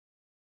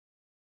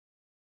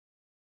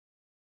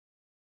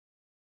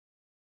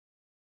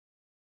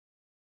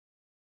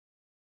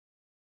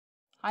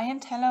Hi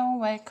and hello,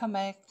 welcome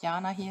back.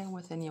 Jana here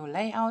with a new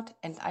layout,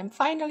 and I'm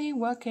finally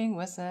working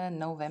with the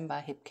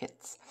November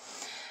HipKits.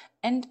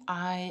 And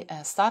I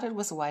started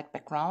with a white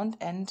background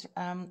and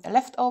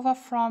left over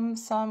from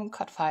some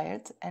cut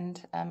files,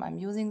 and I'm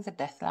using the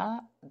Dazzler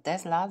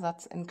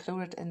that's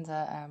included in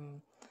the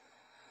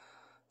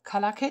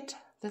color kit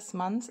this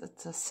month.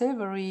 It's a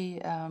silvery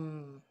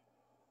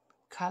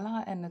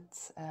color, and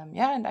it's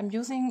and I'm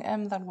using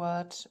that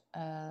word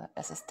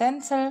as a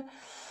stencil.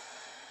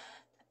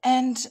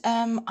 And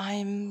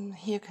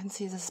here you can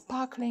see the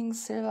sparkling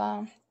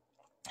silver,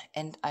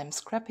 and I'm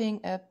scrapping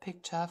a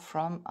picture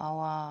from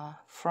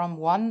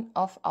one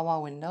of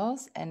our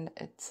windows, and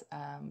it's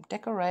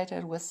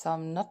decorated with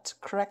some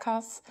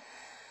nutcrackers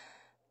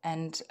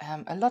and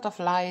a lot of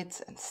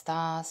lights and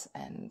stars,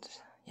 and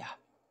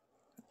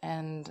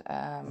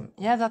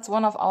that's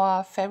one of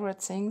our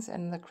favorite things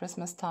in the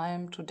Christmas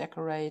time, to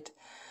decorate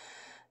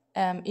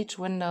each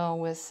window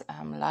with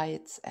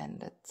lights,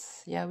 and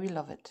we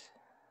love it.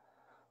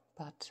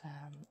 But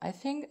I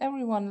think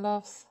everyone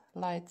loves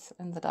lights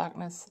in the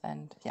darkness,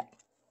 and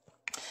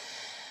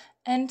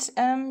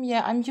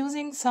I'm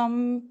using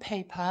some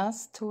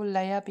papers to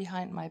layer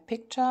behind my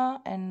picture,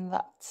 and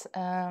that's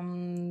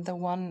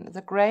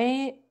the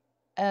gray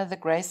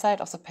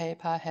side of the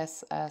paper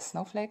has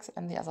snowflakes,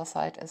 and the other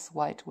side is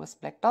white with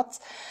black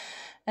dots,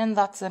 and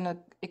that's an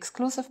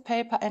exclusive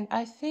paper. And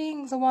I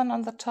think the one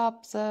on the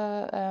top,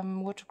 the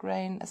wood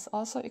grain, is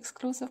also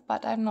exclusive,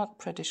 but I'm not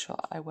pretty sure.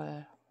 I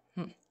will.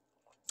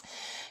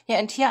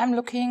 And here I'm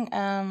looking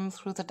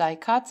through the die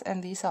cuts,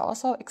 and these are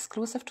also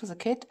exclusive to the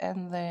kit,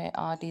 and they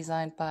are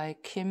designed by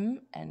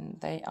Kim, and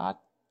they are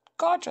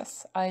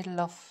gorgeous. I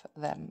love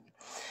them.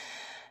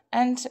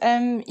 And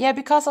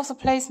because of the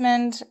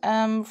placement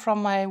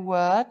from my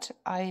word,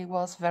 I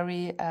was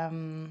very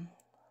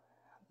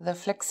the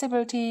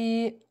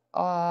flexibility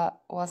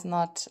was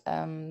not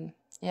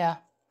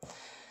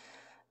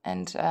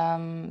And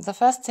the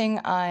first thing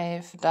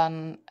I've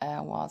done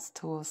was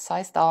to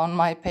size down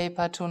my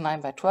paper to 9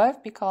 by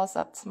 12, because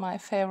that's my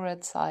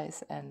favorite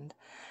size. And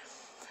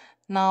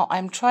now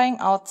I'm trying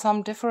out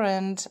some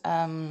different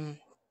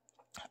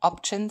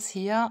options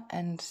here,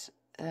 and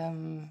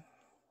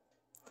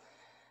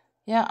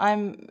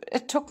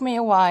it took me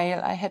a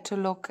while. I had to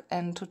look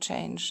and to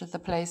change the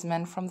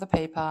placement from the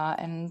paper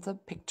and the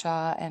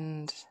picture,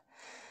 and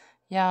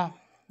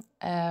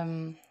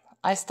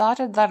I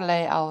started that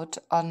layout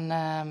on,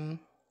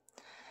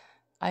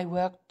 I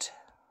worked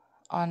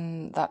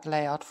on that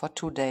layout for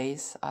 2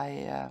 days.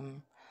 I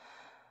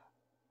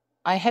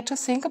had to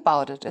think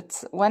about it.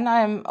 It's when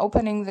I'm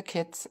opening the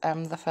kits,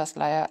 the first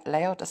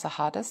layout is the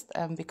hardest,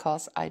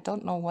 because I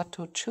don't know what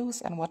to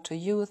choose and what to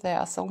use. There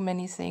are so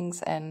many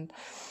things, and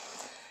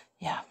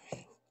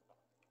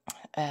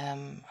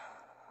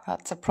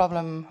that's a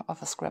problem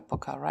of a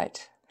scrapbooker,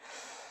 right?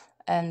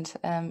 And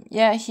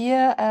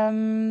here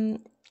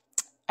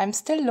I'm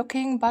still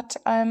looking, but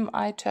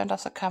I turned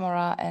off the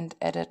camera and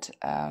added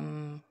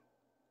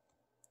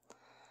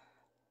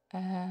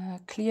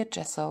clear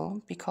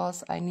gesso,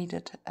 because I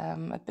needed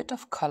a bit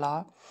of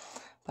color.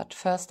 But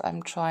first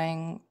I'm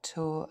trying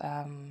to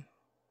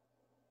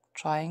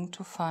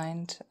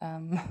find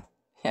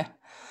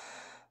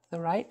the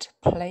right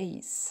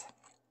place,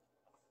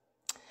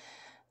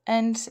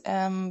 and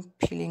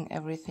peeling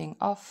everything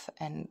off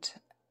and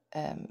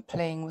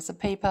playing with the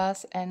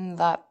papers, and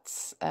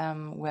that's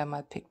where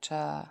my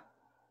picture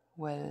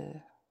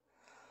will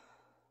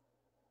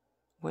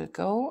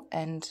go.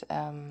 And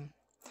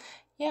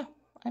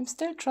I'm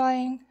still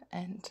trying,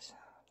 and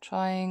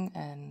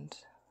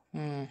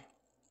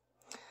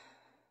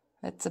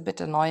it's a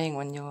bit annoying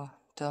when you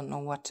don't know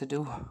what to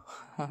do.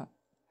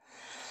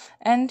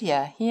 And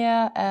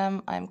here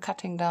I'm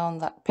cutting down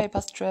that paper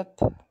strip,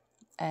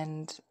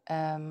 and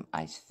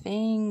I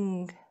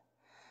think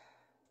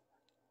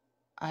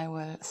I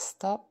will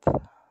stop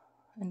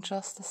in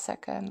just a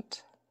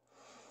second.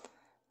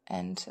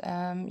 And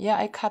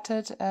I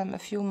cutted a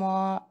few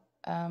more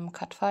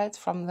cut files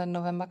from the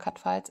November cut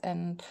files,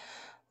 and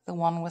the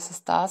one with the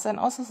stars, and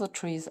also the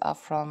trees are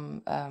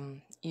from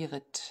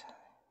Irit.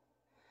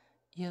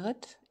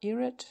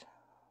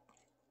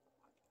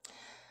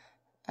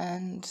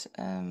 And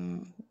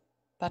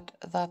but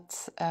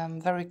that's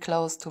very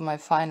close to my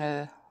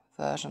final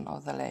version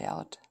of the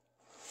layout.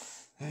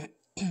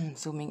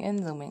 Zooming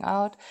in, zooming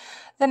out.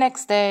 The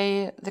next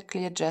day the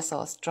clear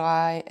gesso is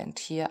dry, and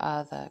here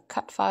are the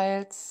cut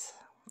files,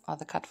 or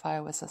the cut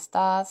file with the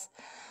stars,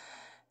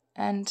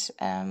 and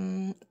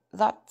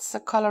that's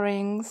the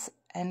colorings,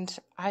 and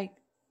I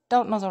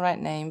don't know the right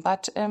name,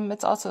 but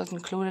it's also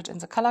included in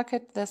the color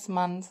kit this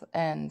month,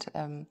 and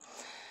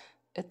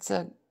it's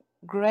a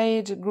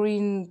great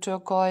green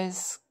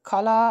turquoise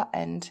color,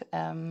 and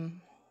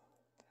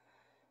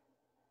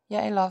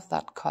I love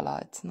that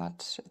color.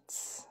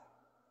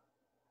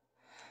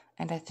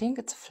 And I think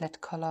it's a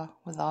flat color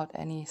without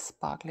any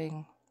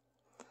sparkling,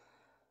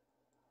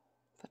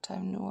 but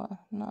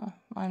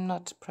I'm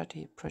not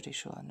pretty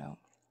sure, no.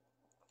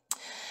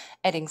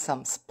 Adding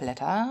some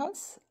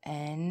splatters,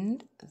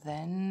 and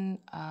then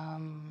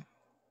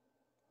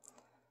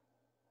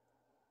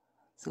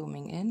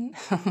zooming in.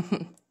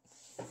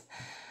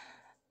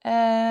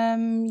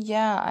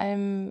 Yeah,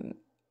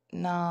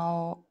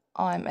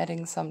 I'm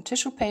adding some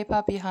tissue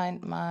paper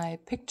behind my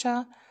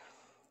picture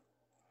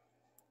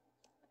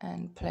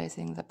and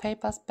placing the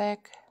papers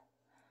back.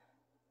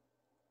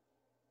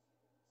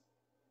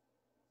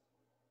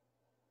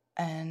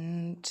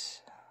 And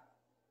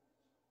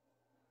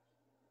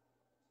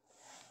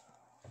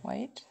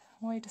wait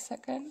a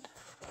second.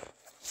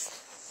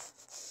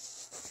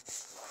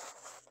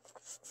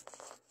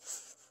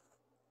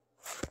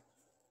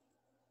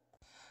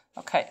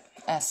 Okay,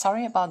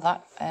 sorry about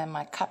that.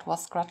 My cat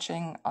was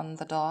scratching on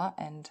the door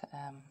and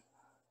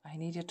I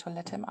needed to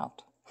let him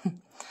out.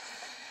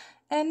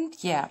 And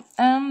yeah,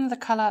 the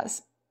color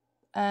is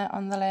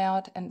on the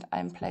layout, and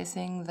I'm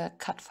placing the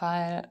cut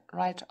file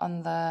right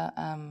on the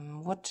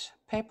wood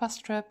paper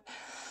strip,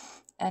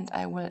 and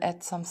I will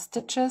add some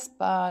stitches,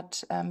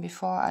 but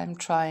before I'm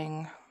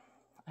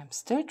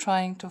still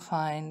trying to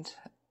find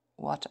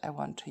what I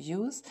want to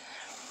use.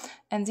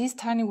 And these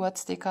tiny word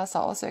stickers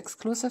are also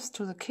exclusives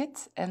to the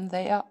kids, and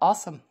they are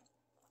awesome.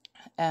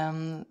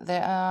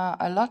 There are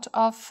a lot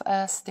of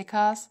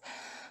stickers.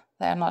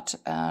 They are not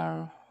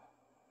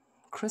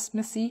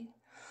Christmassy.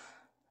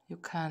 You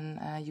can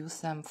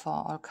use them for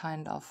all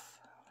kind of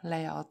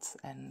layouts,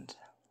 and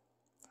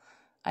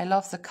I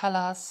love the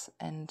colors,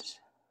 and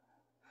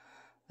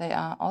they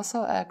are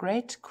also a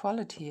great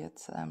quality.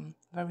 It's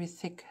very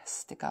thick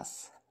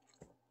stickers.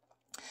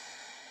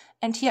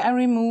 And here I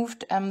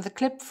removed the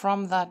clip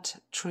from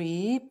that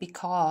tree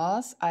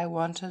because I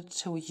wanted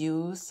to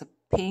use the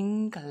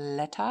pink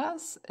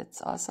letters.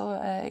 It's also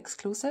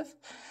exclusive,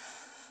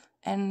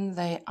 and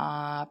they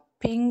are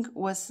pink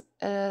with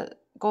a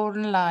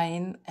golden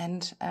line,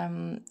 and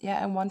yeah,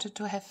 I wanted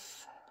to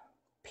have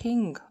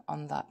pink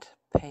on that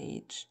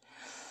page,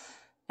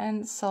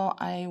 and so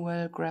I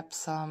will grab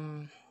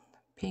some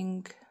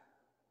pinky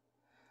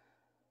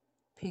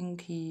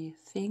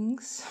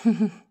things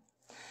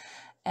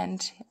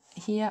and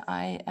here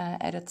I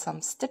added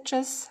some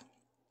stitches,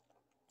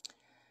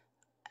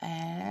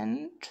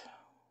 and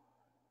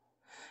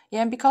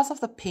yeah, and because of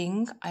the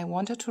pink I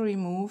wanted to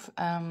remove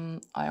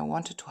I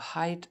wanted to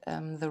hide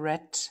the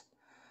red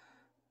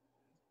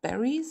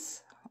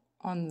berries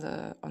on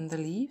the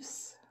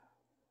leaves,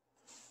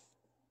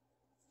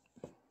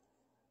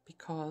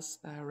 because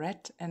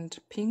red and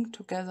pink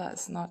together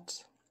is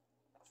not,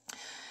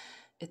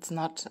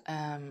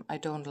 I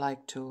don't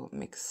like to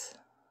mix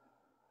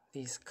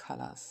these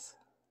colors,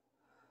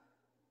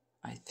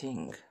 I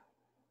think.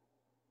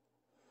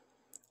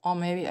 Or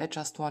maybe I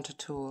just wanted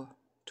to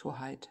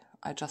hide.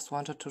 I just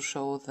wanted to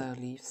show the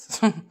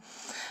leaves.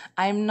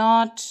 I'm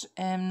not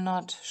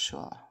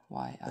sure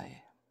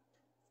why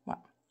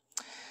well.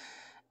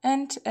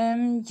 And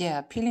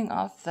yeah, peeling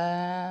off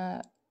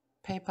the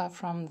paper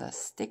from the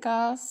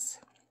stickers,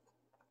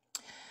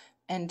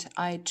 and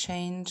I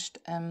changed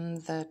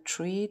the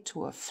tree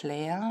to a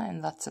flare,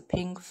 and that's a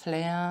pink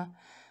flare,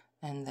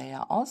 and they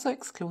are also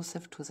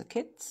exclusive to the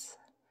kids.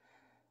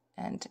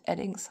 And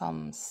adding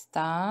some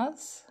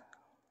stars,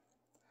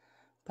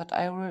 but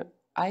I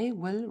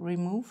will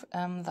remove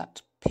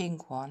that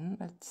pink one.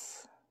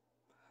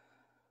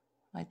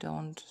 I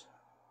don't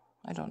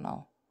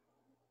know.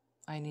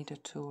 I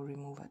needed to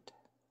remove it.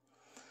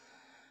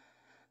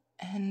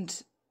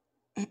 And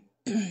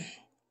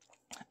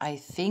I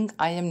think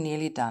I am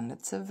nearly done.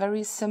 It's a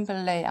very simple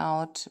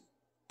layout,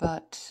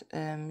 but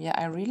yeah,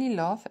 I really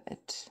love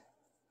it.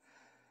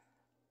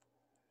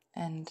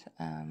 And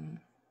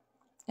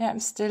yeah, I'm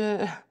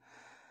still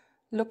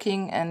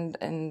looking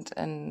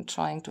and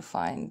trying to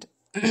find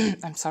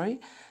I'm sorry,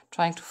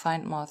 trying to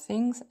find more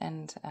things,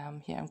 and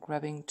here I'm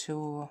grabbing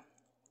 2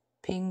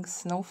 pink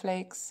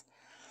snowflakes,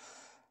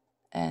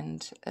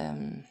 and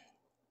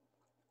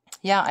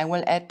yeah, I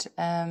will add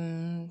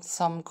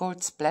some gold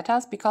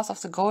splatters. Because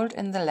of the gold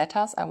in the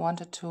letters, I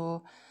wanted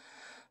to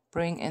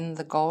bring in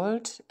the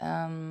gold.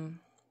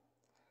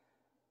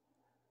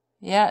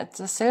 Yeah, it's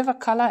a silver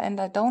color, and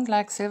I don't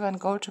like silver and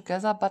gold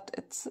together, but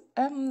it's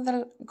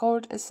the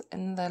gold is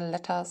in the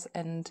letters,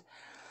 and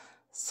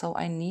so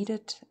I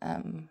needed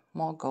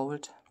more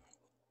gold.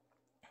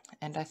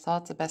 And I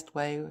thought the best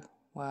way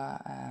were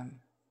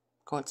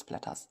gold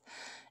splatters.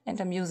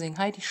 And I'm using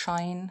Heidi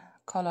Shine,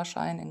 Color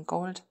Shine in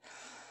gold,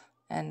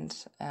 and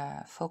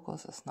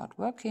focus is not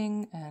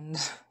working, and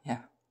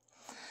yeah.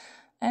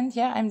 And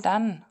yeah, I'm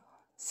done.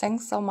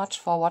 Thanks so much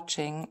for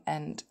watching,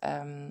 and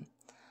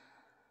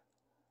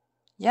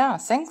yeah,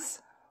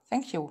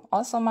 thank you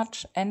all so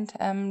much,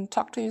 and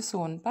talk to you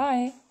soon.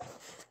 Bye.